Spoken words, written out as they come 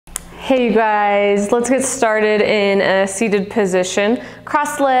Hey you guys, let's get started in a seated position.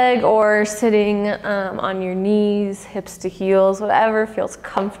 Cross leg or sitting on your knees, hips to heels, whatever feels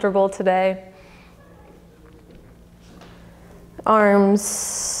comfortable today.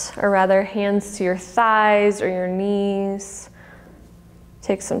 Arms, or rather hands to your thighs or your knees.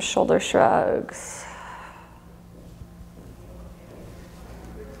 Take some shoulder shrugs.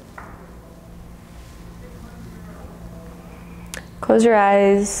 Close your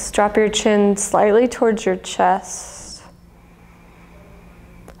eyes, drop your chin slightly towards your chest.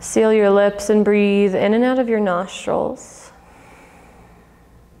 Seal your lips and breathe in and out of your nostrils.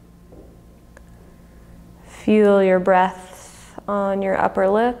 Feel your breath on your upper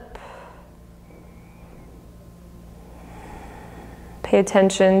lip. Pay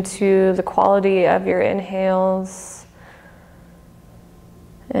attention to the quality of your inhales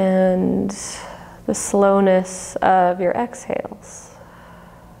and the slowness of your exhales.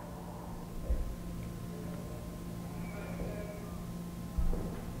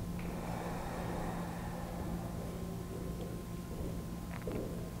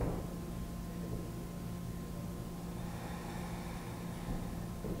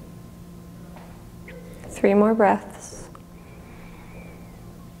 Three more breaths.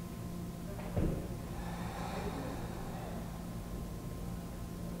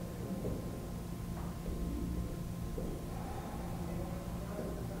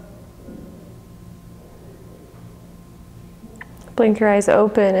 Blink your eyes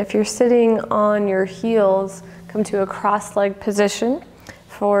open. If you're sitting on your heels, come to a cross-legged position.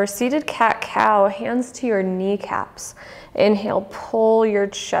 For seated cat-cow, hands to your kneecaps. Inhale, pull your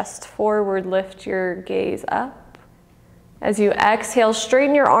chest forward, lift your gaze up. As you exhale,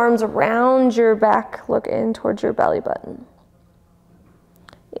 straighten your arms around your back, look in towards your belly button.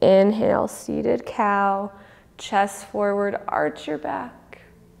 Inhale, seated cow, chest forward, arch your back.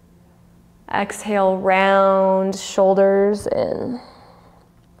 Exhale, round shoulders in.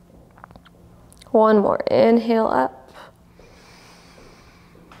 One more, inhale up.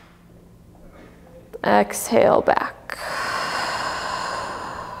 Exhale back.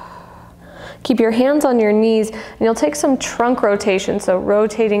 Keep your hands on your knees and you'll take some trunk rotation, so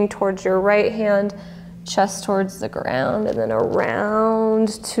rotating towards your right hand, chest towards the ground, and then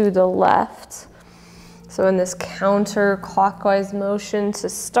around to the left. So in this counterclockwise motion to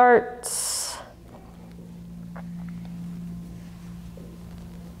start.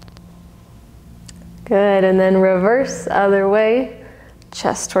 Good, and then reverse other way.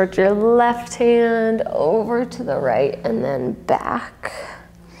 Chest towards your left hand, over to the right, and then back.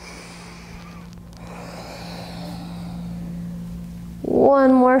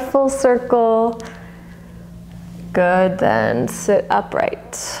 One more full circle. Good, then sit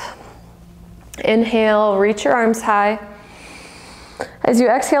upright. Inhale, reach your arms high. As you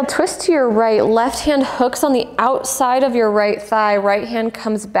exhale, twist to your right. Left hand hooks on the outside of your right thigh. Right hand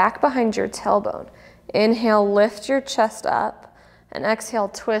comes back behind your tailbone. Inhale, lift your chest up. And exhale,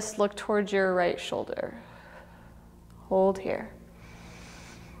 twist, look towards your right shoulder. Hold here.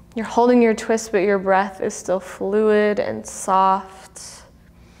 You're holding your twist, but your breath is still fluid and soft.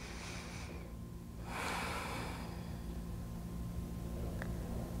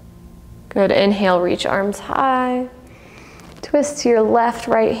 Good, inhale, reach arms high. Twist to your left,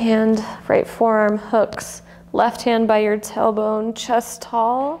 right hand, right forearm hooks. Left hand by your tailbone, chest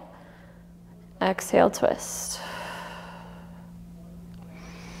tall. Exhale, twist.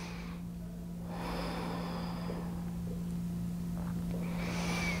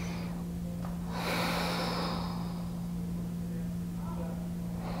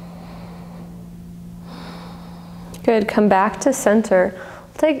 Good, come back to center.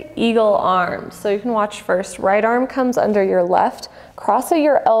 Take eagle arms. So you can watch first. Right arm comes under your left. Cross at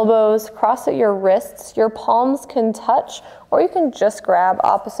your elbows, cross at your wrists. Your palms can touch, or you can just grab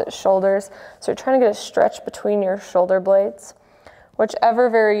opposite shoulders. So you're trying to get a stretch between your shoulder blades. Whichever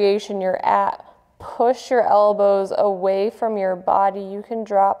variation you're at, push your elbows away from your body. You can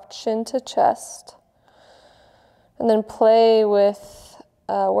drop chin to chest. And then play with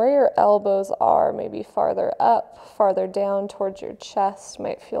where your elbows are, maybe farther up, farther down towards your chest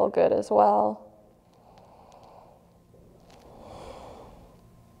might feel good as well.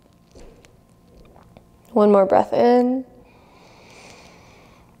 One more breath in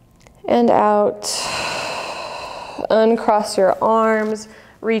and out. Uncross your arms,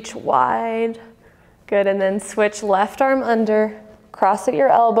 reach wide. Good, and then switch left arm under, cross at your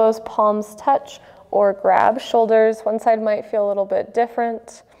elbows, palms touch, or grab shoulders. One side might feel a little bit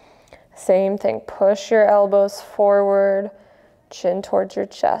different. Same thing, push your elbows forward, chin towards your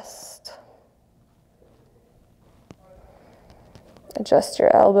chest. Adjust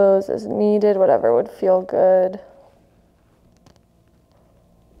your elbows as needed, whatever would feel good.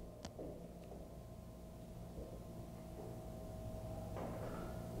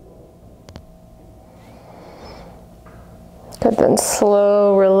 Good, then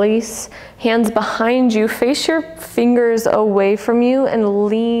slow release. Hands behind you, face your fingers away from you and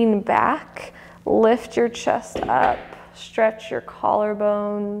lean back. Lift your chest up, stretch your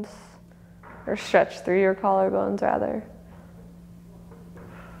collarbones, or stretch through your collarbones rather.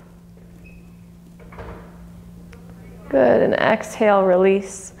 Good, and exhale,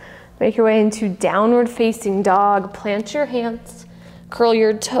 release. Make your way into downward facing dog. Plant your hands, curl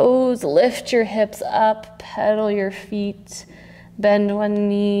your toes, lift your hips up, pedal your feet, bend one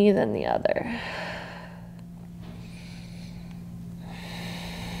knee, then the other.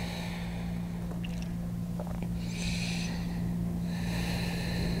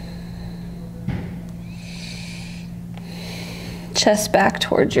 Chest back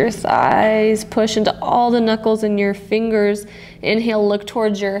towards your thighs. Push into all the knuckles in your fingers. Inhale, look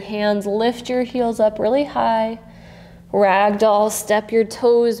towards your hands. Lift your heels up really high. Ragdoll, step your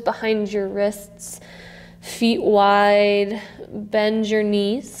toes behind your wrists. Feet wide. Bend your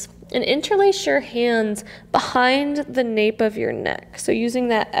knees. And interlace your hands behind the nape of your neck. So using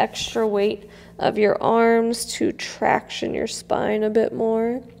that extra weight of your arms to traction your spine a bit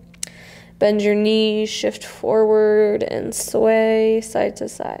more. Bend your knees, shift forward, and sway side to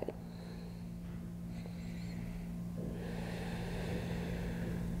side.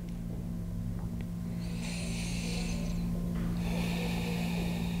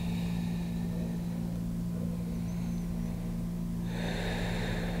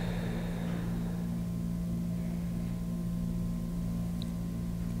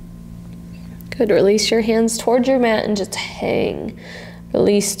 Good, release your hands towards your mat and just hang.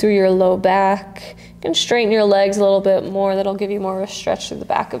 Release through your low back. You can straighten your legs a little bit more. That'll give you more of a stretch through the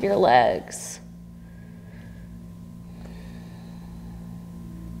back of your legs.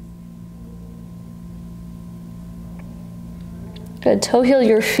 Good, toe heel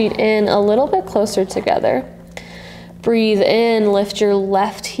your feet in a little bit closer together. Breathe in, lift your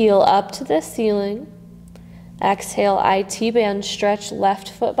left heel up to the ceiling. Exhale, IT band, stretch left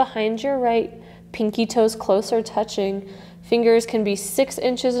foot behind your right, pinky toes closer touching. Fingers can be 6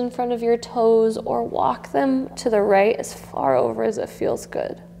 inches in front of your toes or walk them to the right as far over as it feels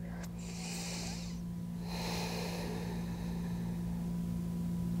good.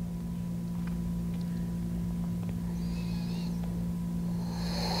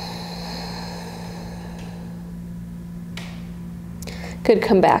 Good,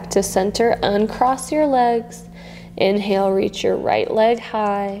 come back to center, uncross your legs. Inhale, reach your right leg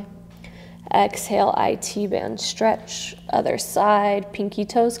high. Exhale, IT band stretch. Other side, pinky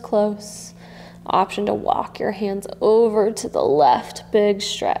toes close. Option to walk your hands over to the left, big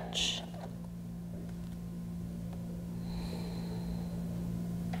stretch.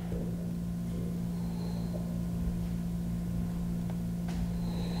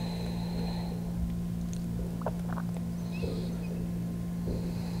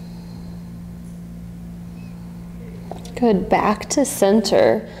 Good, back to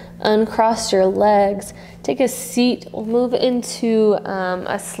center. Uncross your legs. Take a seat. We'll move into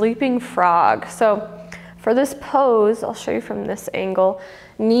a sleeping frog. So for this pose, I'll show you from this angle.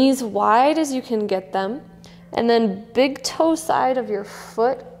 Knees wide as you can get them. And then big toe side of your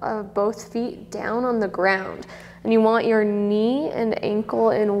foot, both feet down on the ground. And you want your knee and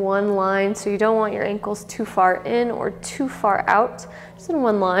ankle in one line. So you don't want your ankles too far in or too far out. Just in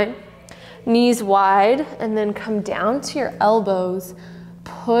one line. Knees wide, and then come down to your elbows.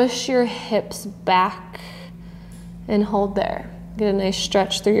 Push your hips back and hold there. Get a nice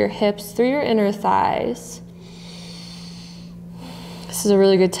stretch through your hips, through your inner thighs. This is a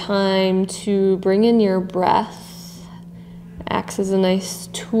really good time to bring in your breath. Acts as a nice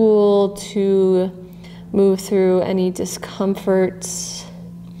tool to move through any discomfort.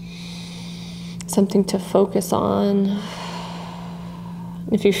 Something to focus on.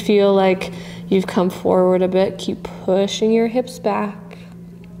 If you feel like you've come forward a bit, keep pushing your hips back.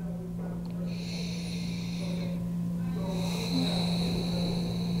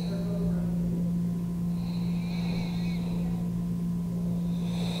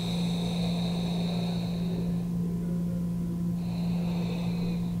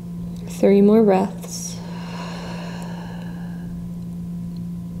 Three more breaths.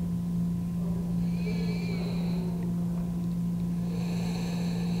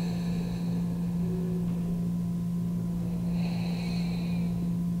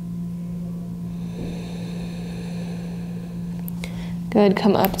 Good,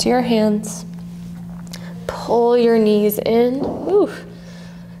 come up to your hands. Pull your knees in. Ooh.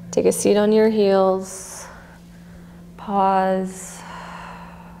 Take a seat on your heels. Pause.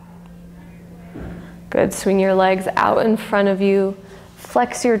 Good, swing your legs out in front of you.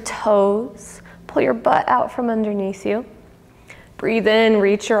 Flex your toes. Pull your butt out from underneath you. Breathe in,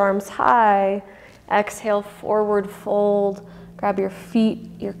 reach your arms high. Exhale, forward fold. Grab your feet,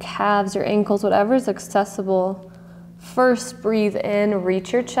 your calves, your ankles, whatever is accessible. First, breathe in,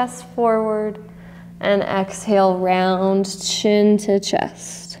 reach your chest forward. And exhale, round chin to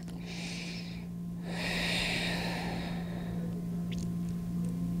chest.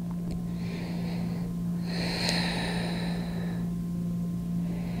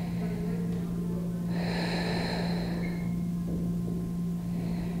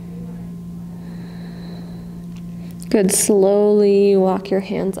 Good, slowly walk your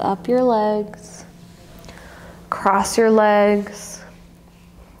hands up your legs. Cross your legs.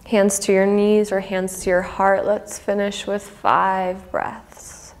 Hands to your knees or hands to your heart. Let's finish with 5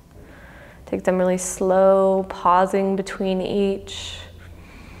 breaths. Take them really slow, pausing between each.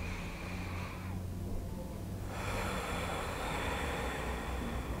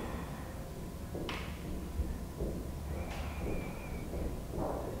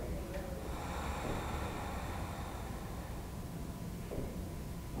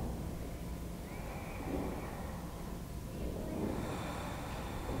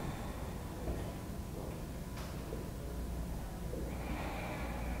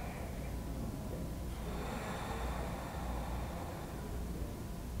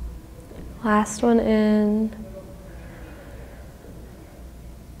 Last one in.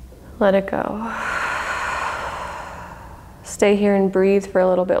 Let it go. Stay here and breathe for a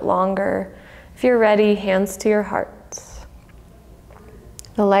little bit longer. If you're ready, hands to your hearts.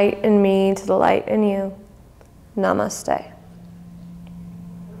 The light in me to the light in you. Namaste.